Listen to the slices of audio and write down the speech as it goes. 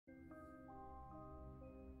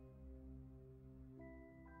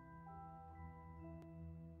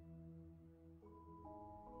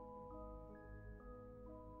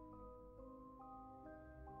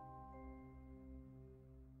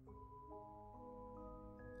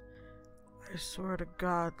I swear to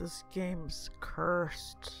God, this game's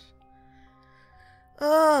cursed.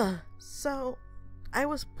 So I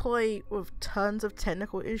was played with tons of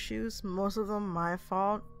technical issues, most of them my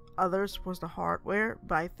fault, others was the hardware,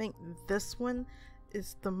 but I think this one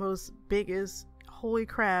is the most biggest, holy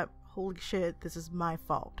crap, holy shit, this is my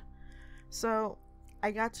fault. So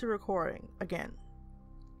I got to recording again,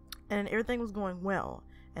 and everything was going well,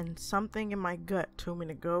 and something in my gut told me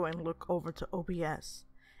to go and look over to OBS,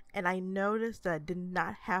 and I noticed that I did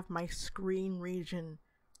not have my screen region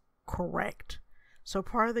correct. So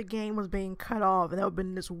part of the game was being cut off, and there would have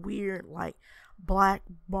been this weird like black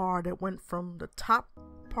bar that went from the top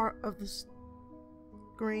part of the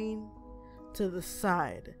screen to the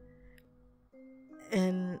side.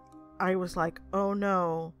 And I was like, oh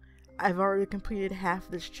no, I've already completed half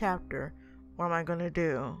this chapter. What am I gonna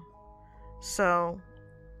do? So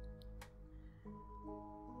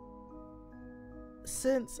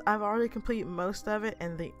since I've already completed most of it,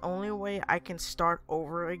 and the only way I can start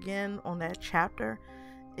over again on that chapter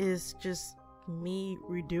is just me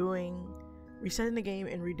resetting the game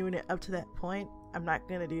and redoing it up to that point, I'm not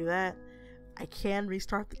gonna do that. I can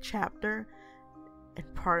restart the chapter,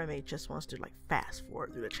 and part of me just wants to like fast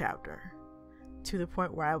forward through the chapter to the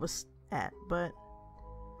point where I was at, but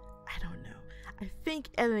I don't know. I think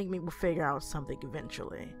editing me will figure out something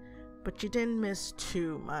eventually. But you didn't miss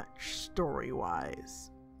too much story-wise,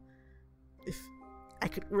 if I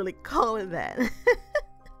could really call it that.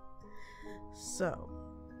 So,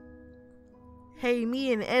 hey,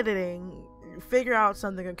 me in editing, figure out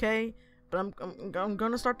something, okay? But I'm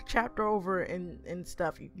gonna start the chapter over and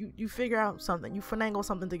stuff. You figure out something. You finagle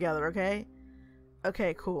something together, okay?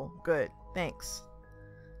 Okay, cool, good, thanks.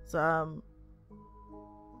 So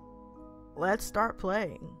let's start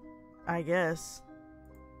playing, I guess.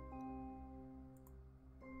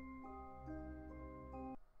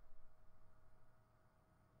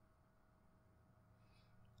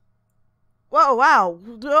 Whoa, wow,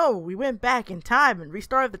 oh, we went back in time and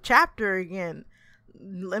restarted the chapter again.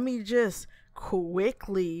 Let me just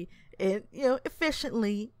quickly and,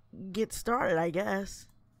 efficiently get started, I guess.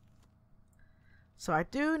 So I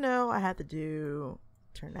do know I have to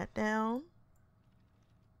turn that down.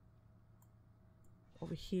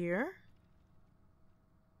 Over here.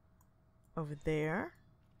 Over there.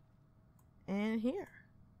 And here.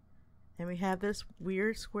 And we have this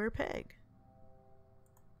weird square peg.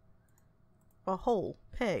 A hole,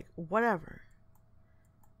 peg, whatever.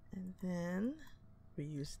 And then we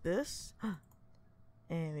use this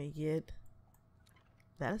and we get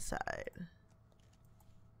that aside.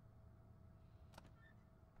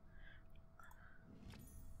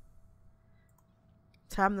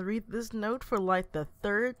 Time to read this note for like the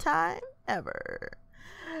third time ever.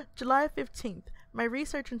 July 15th. My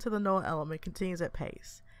research into the null element continues at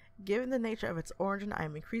pace. Given the nature of its origin, I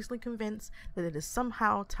am increasingly convinced that it is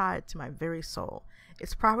somehow tied to my very soul.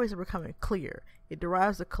 Its properties are becoming clear. It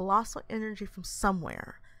derives a colossal energy from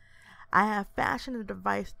somewhere. I have fashioned a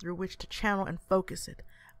device through which to channel and focus it,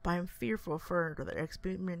 but I am fearful of further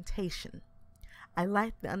experimentation. I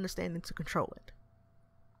lack the understanding to control it.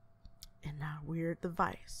 And now weird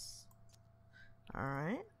device.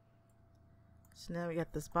 Alright. So now we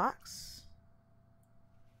got this box.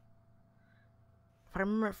 If I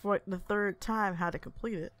remember for like the third time how to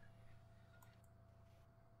complete it.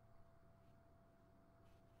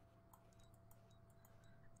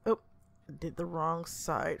 Oh, I did the wrong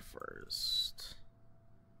side first,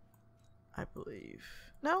 I believe.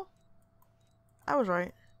 No, I was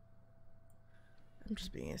right. I'm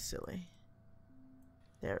just being silly.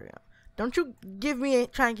 There we go. Don't you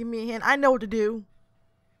try and give me a hint. I know what to do.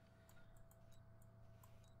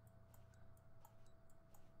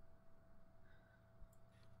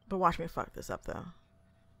 But watch me fuck this up, though.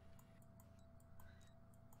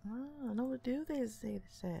 Oh, no, what do they say? They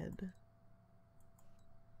said.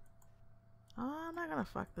 Oh, I'm not gonna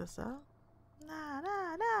fuck this up. Nah.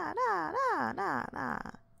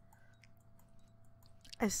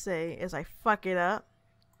 I say as I fuck it up.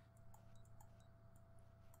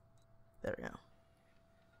 There we go.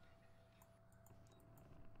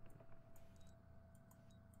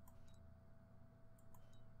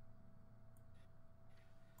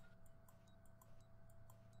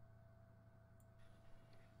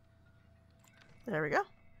 There we go.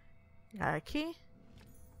 Got a key.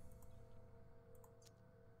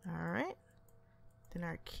 Alright. Then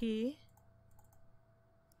our key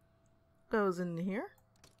goes in here.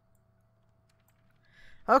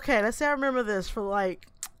 Okay, let's say I remember this for like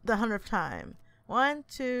the 100th time. 1,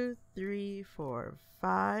 2, 3, 4,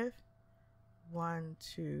 5. 1,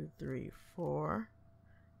 2, 3, 4.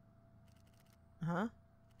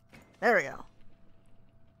 There we go.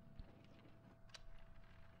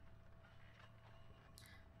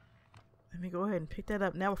 Let me go ahead and pick that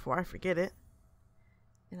up now before I forget it.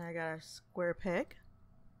 And I got a square peg.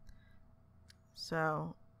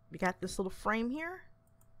 So we got this little frame here.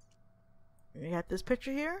 We got this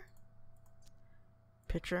picture here.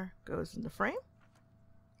 Picture goes in the frame.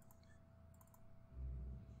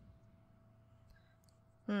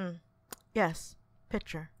 Yes,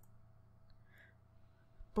 picture.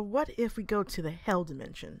 But what if we go to the hell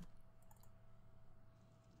dimension?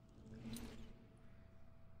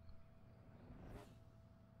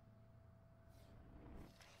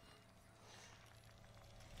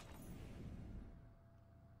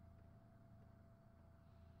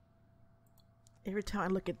 Every time I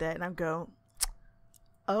look at that and I go,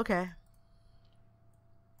 okay.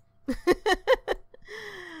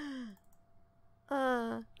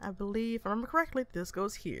 I believe, if I remember correctly, this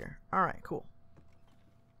goes here. Alright, cool.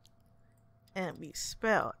 And we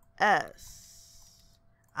spell S-I-G-I-L,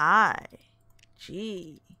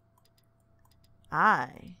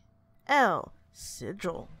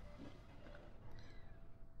 sigil.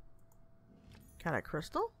 Got a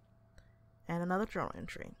crystal and another journal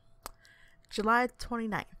entry. July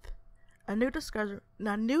 29th. A new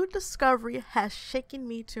discovery has shaken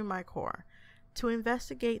me to my core. To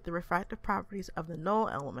investigate the refractive properties of the null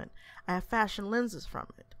element, I have fashioned lenses from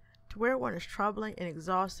it. To wear one is troubling and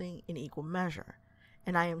exhausting in equal measure,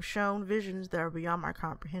 and I am shown visions that are beyond my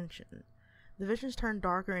comprehension. The visions turn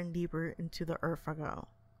darker and deeper into the earth I go.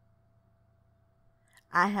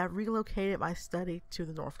 I have relocated my study to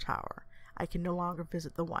the North Tower. I can no longer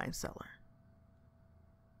visit the wine cellar.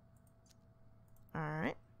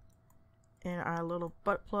 Alright. And our little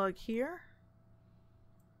butt plug here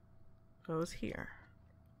goes here.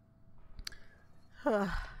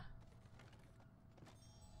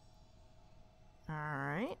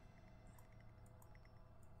 Alright.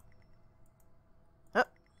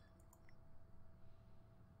 Up.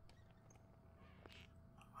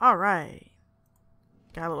 Alright.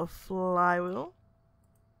 Got a little flywheel.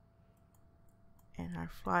 And our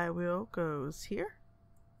flywheel goes here.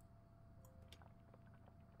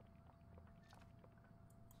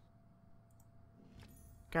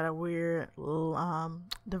 Got a weird little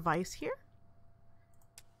device here.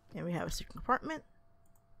 And we have a secret compartment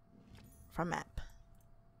for map.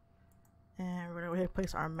 And we're going to go ahead and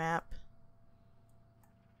place our map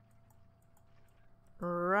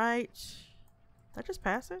right. Did I just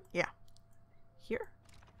pass it? Yeah. Here.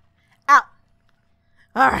 Out!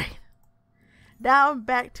 Alright. Now I'm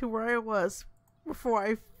back to where I was before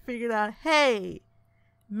I figured out, hey,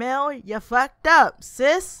 Mel, you fucked up.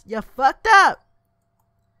 Sis, you fucked up.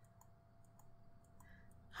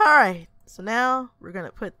 Alright, so now we're going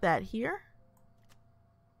to put that here.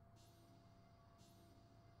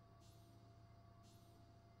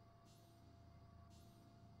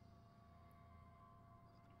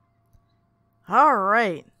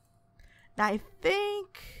 Alright. Now I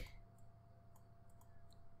think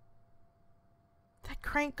that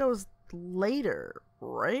crank goes later,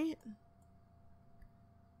 right?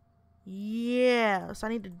 Yeah, so I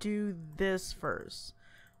need to do this first.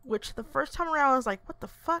 Which the first time around I was like, what the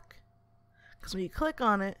fuck? Because when you click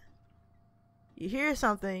on it, you hear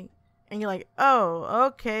something, and you're like, oh,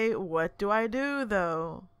 okay, what do I do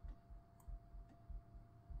though?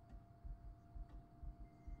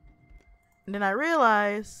 And then I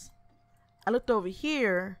realized, I looked over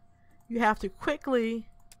here, you have to quickly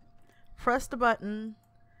press the button,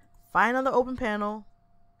 find another open panel,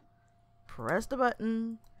 press the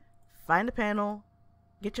button, find the panel,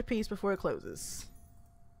 get your piece before it closes.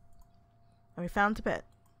 And we found the pet.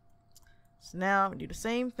 So now we do the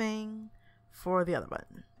same thing for the other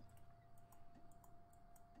button.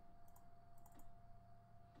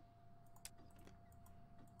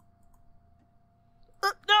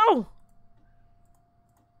 No!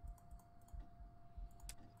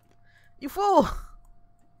 You fool!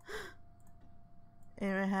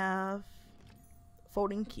 And we have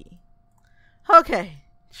folding key. Okay.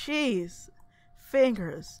 Jeez.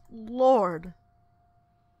 Fingers. Lord.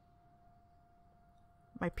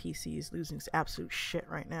 My PC is losing its absolute shit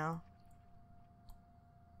right now.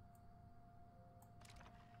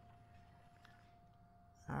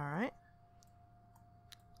 Alright.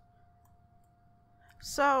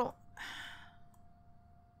 So,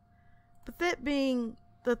 with it being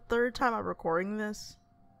the third time I'm recording this,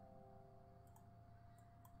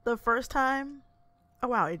 the first time, oh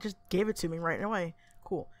wow, it just gave it to me right away.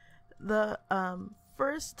 Cool. The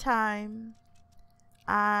first time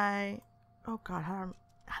oh god, how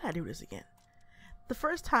did I do this again? The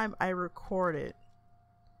first time I recorded,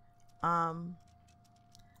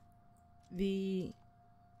 the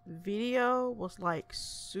video was like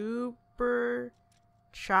super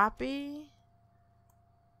choppy.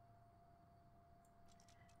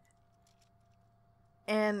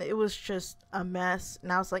 And it was just a mess.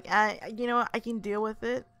 And I was like, you know what, I can deal with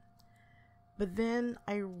it. But then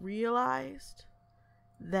I realized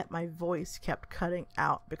that my voice kept cutting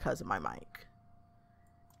out because of my mic.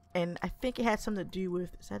 And I think it had something to do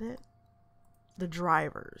with, is that it? The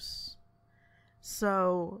drivers.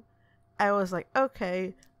 So I was like,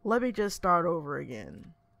 okay, let me just start over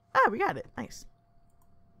again. Ah, we got it. Nice.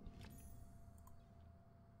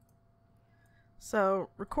 So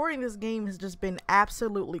recording this game has just been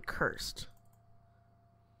absolutely cursed.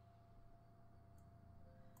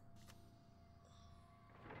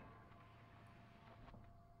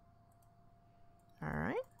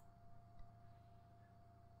 Alright.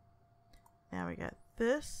 Now we got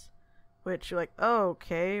this. Which you're like, oh,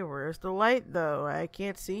 okay, where's the light though? I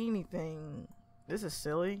can't see anything. This is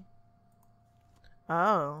silly.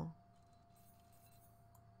 Oh.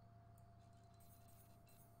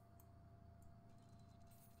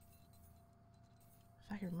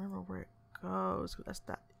 If I can remember where it goes, that's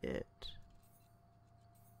not it.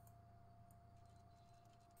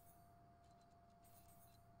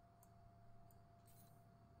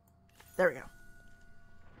 There we go.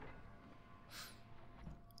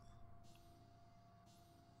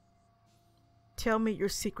 Tell me your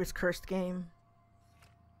secret's cursed, game.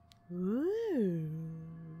 Ooh.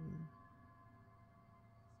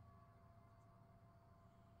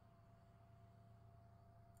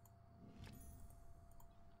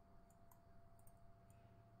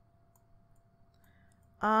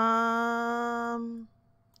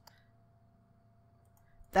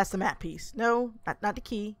 That's the map piece. No, not the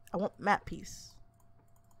key. I want map piece.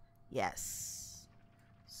 Yes.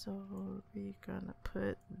 So we're gonna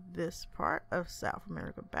put this part of South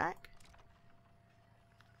America back.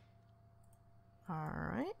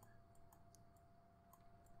 Alright.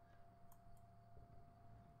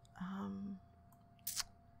 Am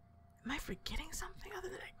I forgetting something other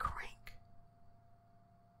than a crank?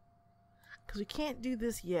 Because we can't do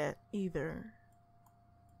this yet either.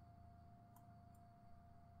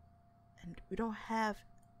 And we don't have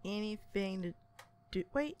anything to do.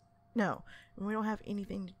 Wait, no. We don't have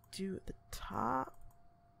anything to do at the top.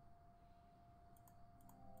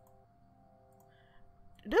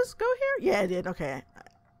 Did this go here? Yeah, it did. Okay.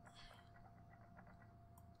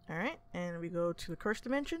 Alright, and we go to the cursed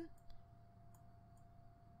dimension.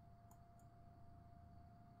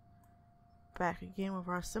 Back again with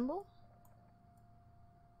our symbol.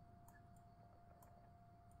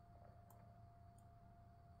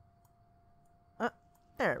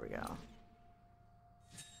 There we go.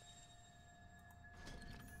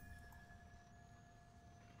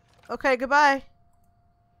 Okay, goodbye.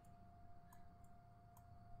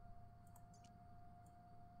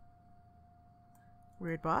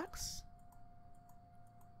 Weird box.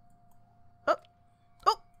 Oh.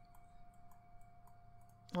 Oh.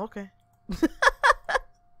 Okay.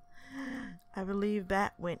 I believe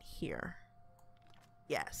that went here.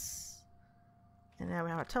 Yes. And now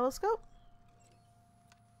we have a telescope.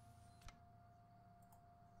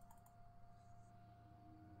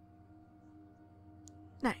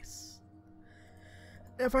 Nice.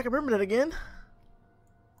 If I can remember that again.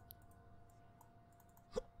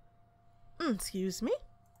 Excuse me.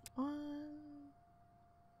 Oh,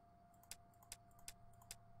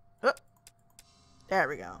 there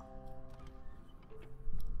we go.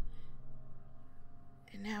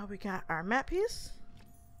 And now we got our map piece.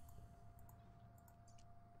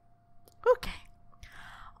 Okay.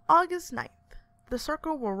 August 9th. The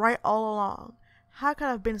circle were right all along. How could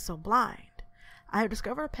I have been so blind? I have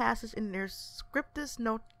discovered a passage in their scriptus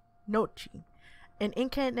noci, an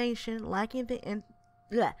incarnation lacking the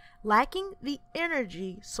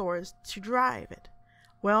energy source to drive it.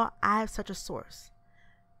 Well, I have such a source.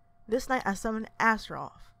 This night I summoned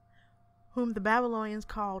Astaroth, whom the Babylonians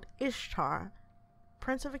called Ishtar,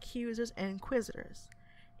 prince of accusers and inquisitors,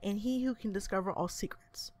 and he who can discover all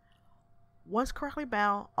secrets. Once correctly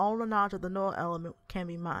bound, all the knowledge of the null element can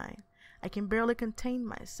be mine. I can barely contain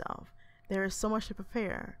myself. There is so much to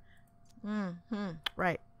prepare.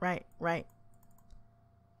 Right.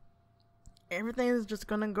 Everything is just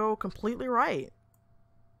gonna go completely right.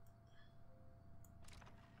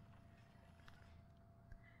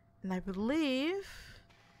 And I believe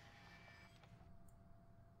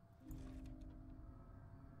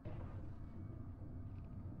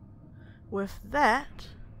with that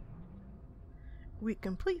we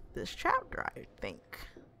complete this chapter, I think.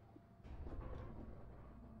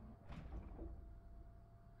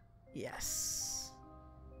 Yes.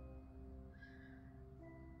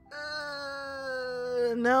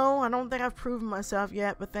 No, I don't think I've proven myself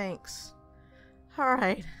yet, but thanks.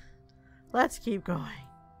 Alright, let's keep going.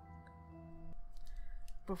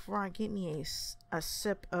 Before I get me a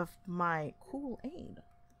sip of my Kool-Aid.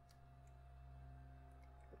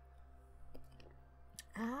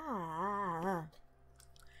 Ah,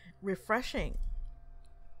 refreshing.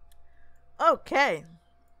 Okay,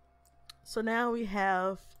 so now we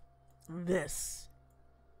have this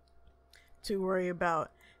to worry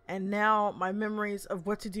about, and now my memories of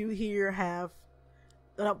what to do here have,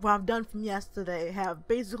 what I've done from yesterday, have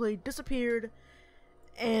basically disappeared,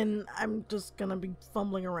 and I'm just gonna be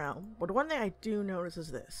fumbling around. But one thing I do notice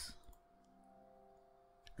is this: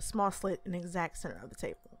 a small slit in the exact center of the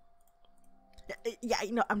table. Yeah,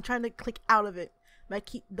 you know, I'm trying to click out of it, but I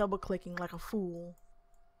keep double clicking like a fool.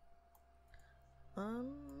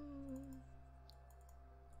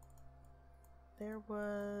 There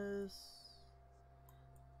was...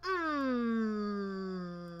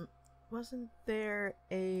 wasn't there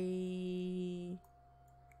a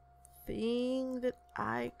thing that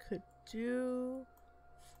I could do?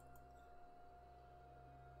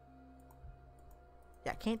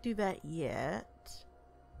 Yeah, I can't do that yet.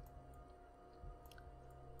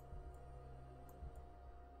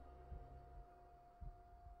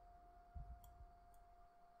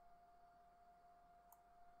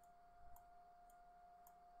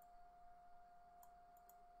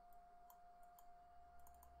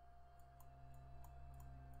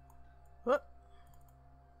 Whoop.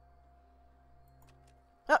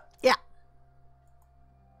 Oh, yeah.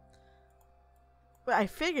 But I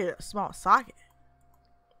figured a small socket.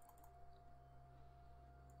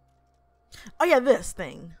 Oh yeah, this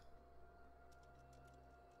thing.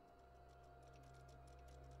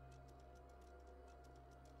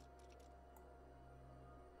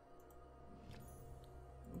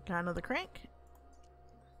 Got another crank.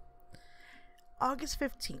 August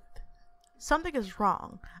 15th. Something is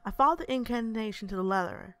wrong. I followed the incantation to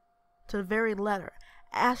the very letter.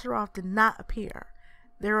 Astaroth did not appear.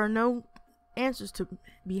 There are no answers to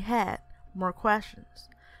be had, more questions.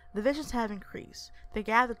 The visions have increased. They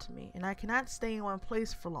gather to me, and I cannot stay in one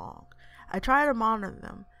place for long. I try to monitor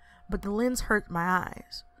them, but the lens hurts my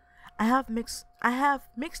eyes. I have mixed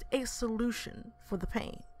a solution for the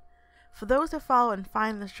pain. For those that follow and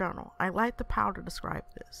find this journal, I lack the power to describe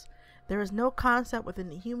this. There is no concept within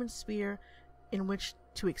the human sphere in which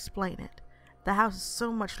to explain it. The house is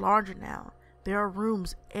so much larger now. There are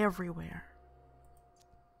rooms everywhere.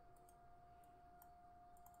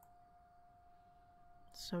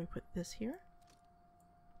 So we put this here.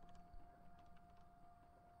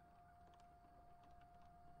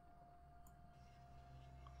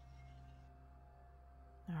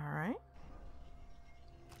 All right.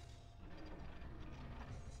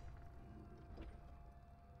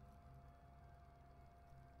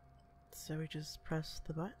 So we just press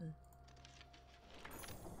the button.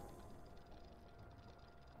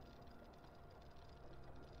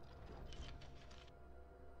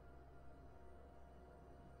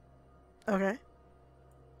 Okay.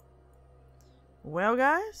 Well,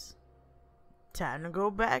 guys, time to go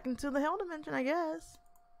back into the hell dimension, I guess.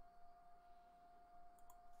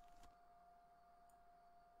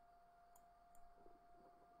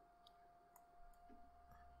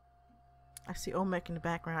 I see Olmec in the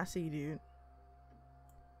background. I see you, dude.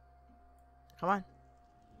 Come on.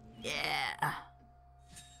 Yeah.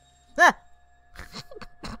 Ah!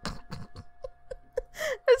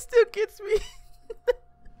 It still gets me.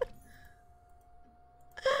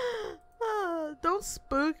 Don't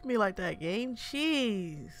spook me like that, game.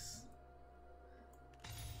 Jeez.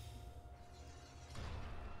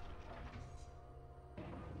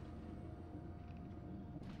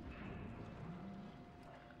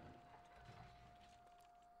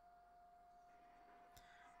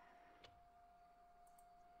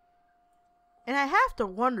 And I have to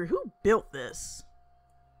wonder who built this.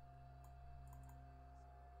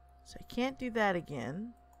 So I can't do that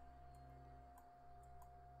again.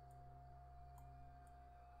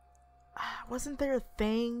 Wasn't there a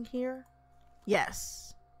thing here?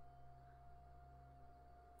 Yes.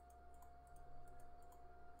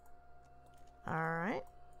 Alright.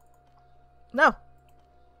 No.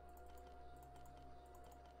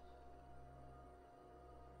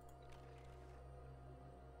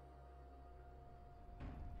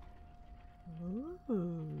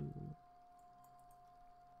 Ooh.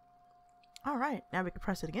 Alright, now we can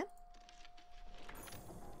press it again.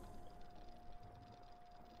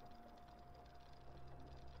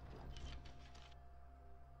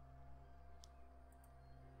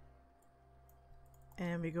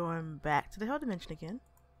 And we're going back to the hell dimension again.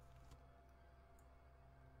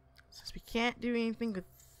 Since we can't do anything with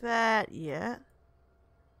that yet,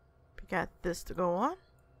 we got this to go on.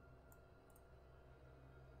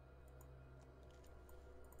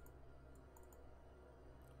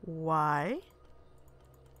 Why?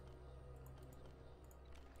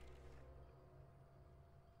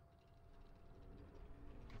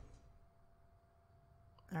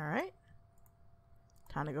 Alright.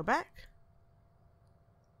 Time to go back.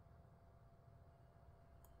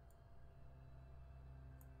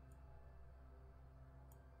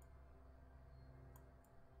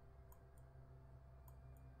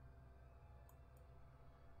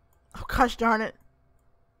 Oh gosh darn it.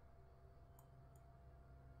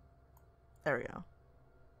 There we go.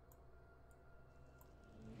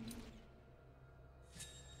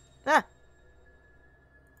 Ah!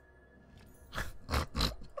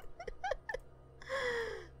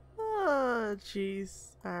 Oh,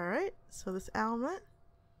 jeez. Alright, so this element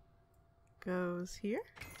goes here.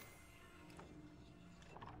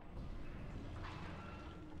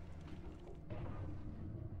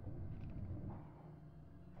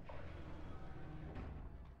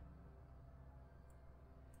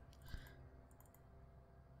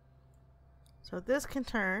 So this can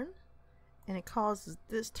turn, and it causes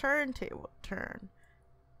this turntable to turn.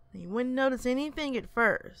 And you wouldn't notice anything at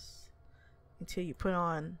first until you put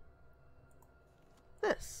on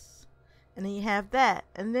this. And then you have that.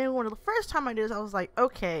 And then the first time I did this, I was like,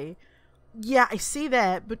 okay, yeah, I see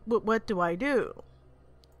that, but what do I do?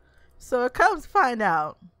 So it comes to find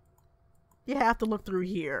out, you have to look through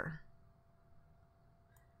here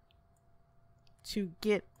to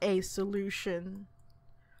get a solution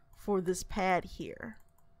for this pad here.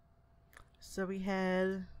 So we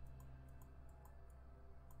had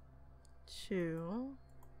 2.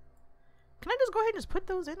 Can I just go ahead and just put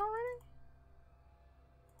those in already?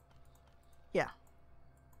 Yeah.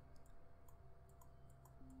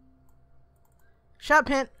 Shut up,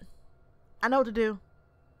 Hint. I know what to do.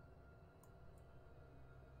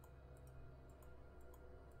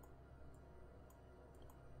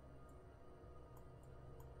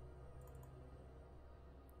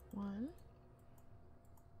 One.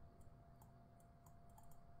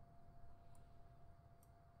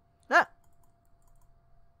 Ah!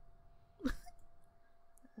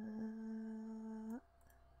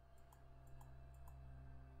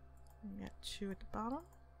 We got 2 at the bottom.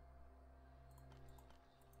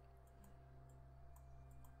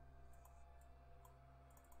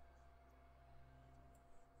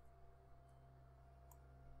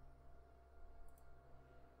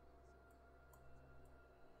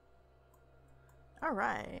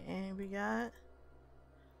 Alright, and we got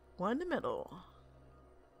 1 in the middle.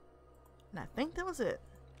 And I think that was it.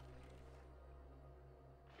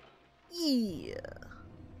 Yeah.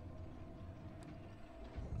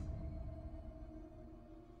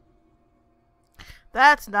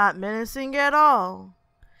 That's not menacing at all.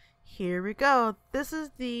 Here we go. This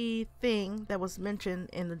is the thing that was mentioned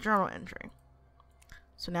in the journal entry.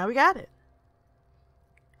 So now we got it.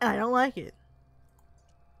 And I don't like it.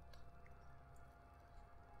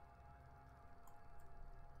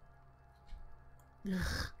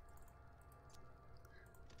 Ugh.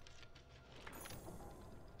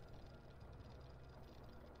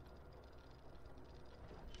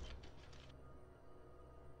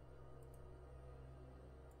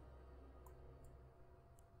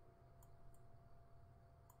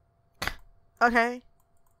 Okay.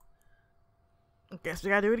 I guess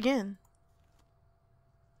we gotta do it again.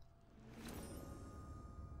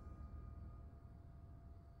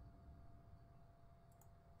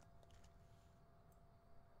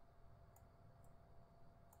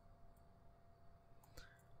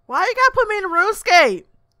 Why you gotta put me in RuneScape?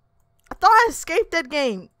 I thought I escaped that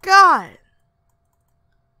game. God.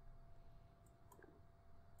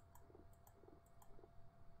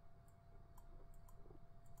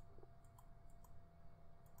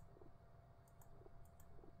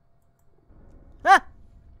 Ah.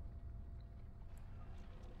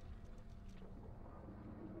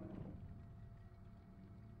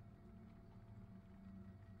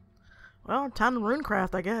 Well, time to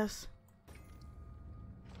runecraft, I guess.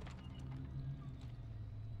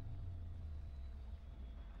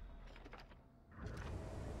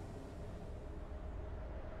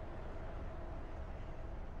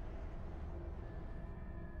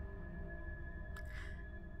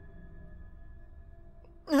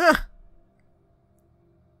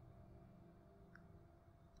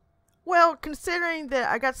 Well, considering that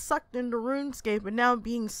I got sucked into RuneScape and now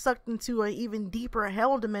being sucked into an even deeper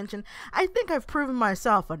hell dimension, I think I've proven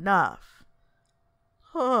myself enough.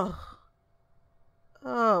 Oh.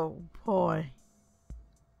 Oh, boy.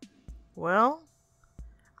 Well,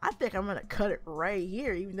 I think think I'm gonna cut it right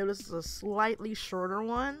here, even though this is a slightly shorter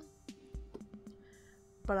one.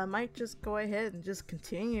 But I might just go ahead and just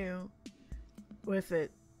continue with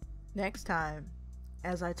it next time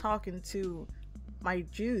as I talk into my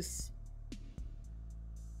juice.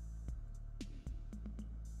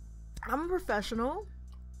 I'm a professional.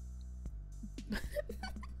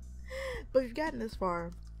 But if you've gotten this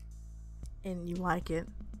far and you like it,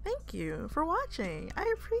 thank you for watching. I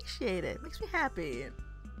appreciate it. Makes me happy.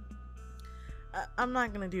 I'm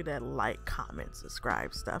not gonna do that like, comment,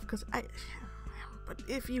 subscribe stuff because but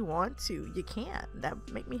if you want to, you can. That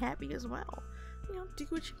would make me happy as well. You know, do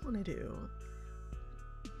what you want to do.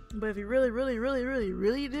 But if you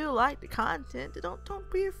really do like the content,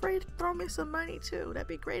 don't be afraid to throw me some money too. That'd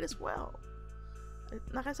be great as well.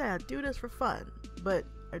 Like I said, I do this for fun, but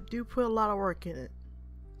I do put a lot of work in it.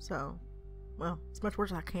 So, well, as much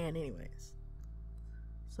work as I can anyways.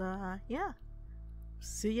 So, yeah.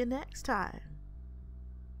 See you next time.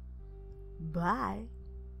 Bye.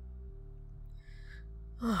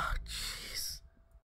 Oh, jeez.